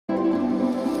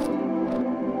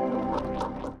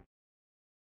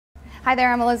Hi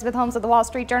there, I'm Elizabeth Holmes of the Wall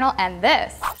Street Journal, and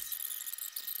this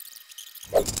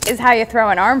is how you throw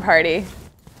an arm party.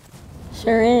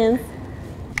 Sure is.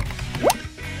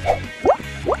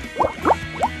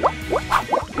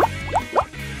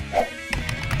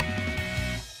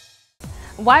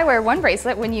 Why wear one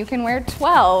bracelet when you can wear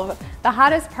 12? The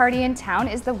hottest party in town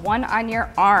is the one on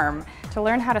your arm. To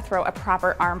learn how to throw a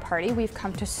proper arm party, we've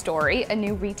come to Story, a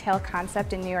new retail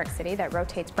concept in New York City that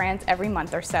rotates brands every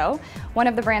month or so. One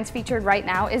of the brands featured right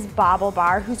now is Bauble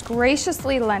Bar, who's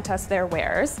graciously lent us their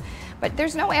wares. But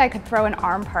there's no way I could throw an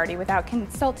arm party without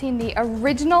consulting the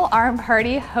original arm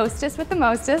party hostess with the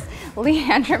mostest,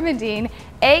 Leandra Medine,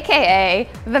 AKA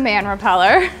the Man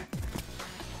Repeller.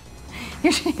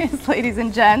 Here she is, ladies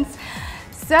and gents.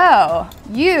 So,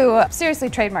 you seriously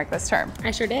trademarked this term.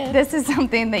 I sure did. This is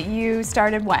something that you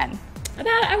started when?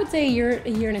 About, I would say a year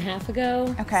and a half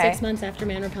ago. Okay. 6 months after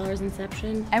Man Repeller's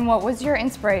inception. And what was your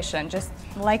inspiration? Just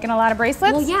liking a lot of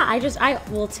bracelets? Well, yeah,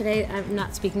 well, today I'm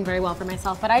not speaking very well for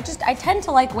myself, but I tend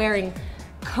to like wearing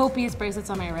copious bracelets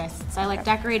on my wrists. I like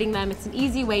decorating them. It's an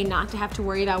easy way not to have to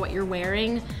worry about what you're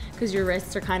wearing because your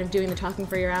wrists are kind of doing the talking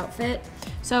for your outfit.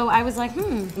 So I was like,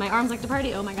 my arms like to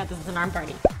party. Oh my God, this is an arm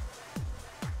party.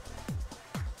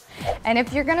 And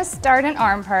if you're gonna start an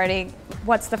arm party,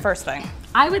 what's the first thing?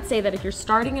 I would say that if you're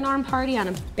starting an arm party on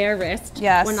a bare wrist,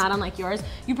 yes, or not unlike yours,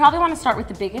 you probably want to start with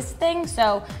the biggest thing.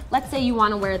 So let's say you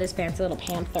want to wear this fancy little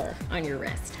panther on your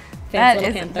wrist.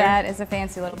 That is a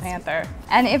fancy little panther.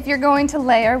 And if you're going to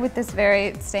layer with this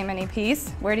very statement-y piece,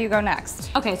 where do you go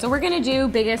next? Okay, so we're gonna do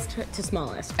biggest to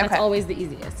smallest. That's okay, always the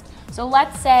easiest. So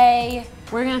let's say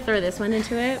we're gonna throw this one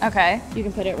into it. Okay. You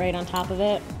can put it right on top of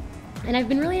it. And I've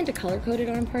been really into color-coded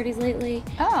arm parties lately.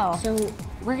 Oh. So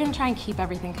we're gonna try and keep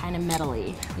everything kind of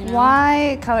metally, you know?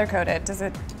 Why color-coded? Does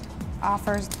it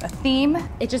offer a theme?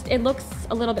 It looks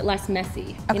a little bit less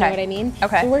messy. Okay. You know what I mean?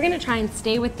 Okay. So we're gonna try and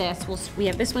stay with this. We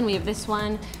have this one, we have this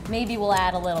one. Maybe we'll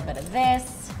add a little bit of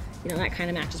this. You know, that kind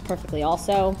of matches perfectly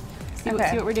also. See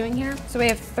what we're doing here? So we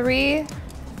have three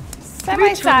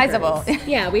semi-sizable.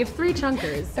 Yeah, we have 3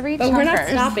 chunkers. But chunkers. We're not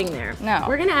stopping there. No.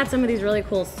 We're gonna add some of these really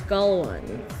cool skull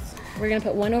ones. We're gonna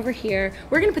put one over here.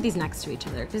 We're gonna put these next to each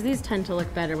other because these tend to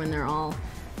look better when they're all,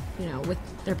 you know, with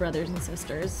their brothers and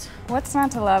sisters. What's not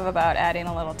to love about adding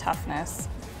a little toughness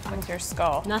with your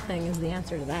skull? Nothing is the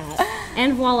answer to that.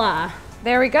 And voila.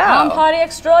 There we go. Arm party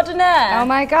extraordinaire. Oh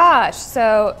my gosh.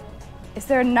 So is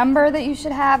there a number that you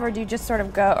should have, or do you just sort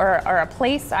of go, or a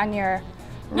place on your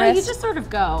wrist? No, you just sort of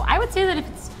go. I would say that if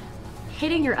it's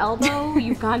hitting your elbow,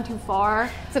 you've gone too far.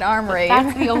 It's an arm rave.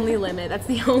 That's the only limit. That's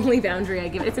the only boundary I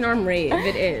give it. It's an arm rave.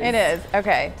 It is. It is.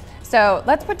 Okay. So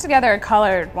let's put together a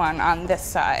colored one on this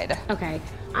side. Okay.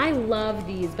 I love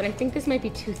these, but I think this might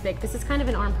be too thick. This is kind of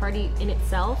an arm party in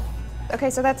itself. Okay,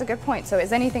 so that's a good point. So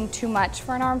is anything too much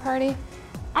for an arm party?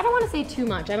 I don't want to say too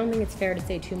much. I don't think it's fair to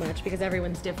say too much because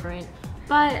everyone's different,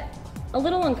 but a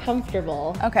little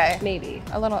uncomfortable. Okay. Maybe.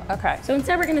 A little, okay. So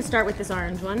instead we're gonna start with this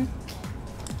orange one.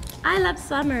 I love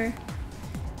summer.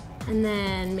 And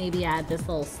then maybe add this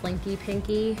little slinky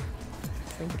pinky.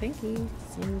 Slinky pinky,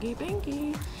 slinky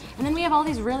pinky. And then we have all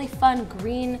these really fun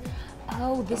green.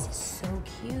 Oh, this is so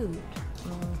cute.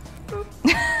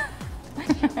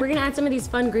 We're gonna add some of these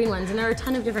fun green ones, and there are a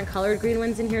ton of different colored green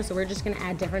ones in here, so we're just gonna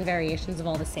add different variations of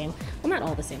all the same, well, not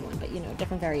all the same one, but you know,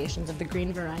 different variations of the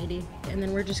green variety. And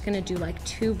then we're just gonna do like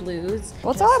 2 blues.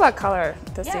 Well, it's all about color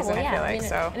this season, well, yeah, I feel like,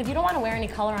 so. And if you don't wanna wear any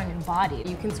color on your body,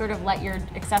 you can sort of let your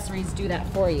accessories do that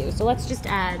for you. So let's just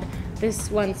add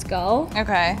this one skull.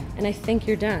 Okay. And I think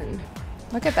you're done.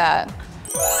 Look at that.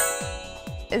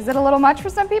 Is it a little much for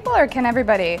some people, or can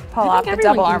everybody pull off the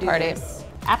double arm party?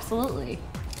 Absolutely.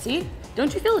 See?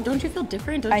 Don't you feel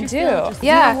different? Don't I you do. feel just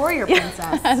yeah. a warrior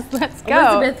princess? Yes, let's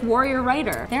go. Elizabeth, warrior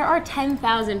writer. There are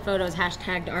 10,000 photos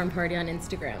hashtagged arm party on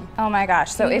Instagram. Oh my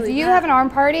gosh. So if you have an arm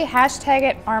party, hashtag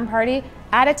it arm party,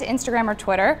 add it to Instagram or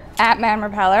Twitter,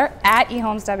 @ManRepeller,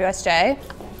 @eHolmesWSJ.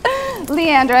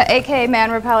 Leandra, aka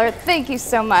Man Repeller, thank you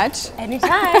so much.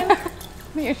 Anytime.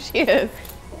 Here she is.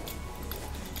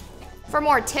 For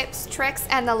more tips, tricks,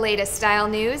 and the latest style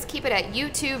news, keep it at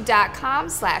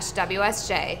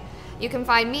youtube.com/WSJ. You can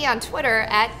find me on Twitter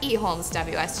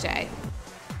 @eHolmesWSJ.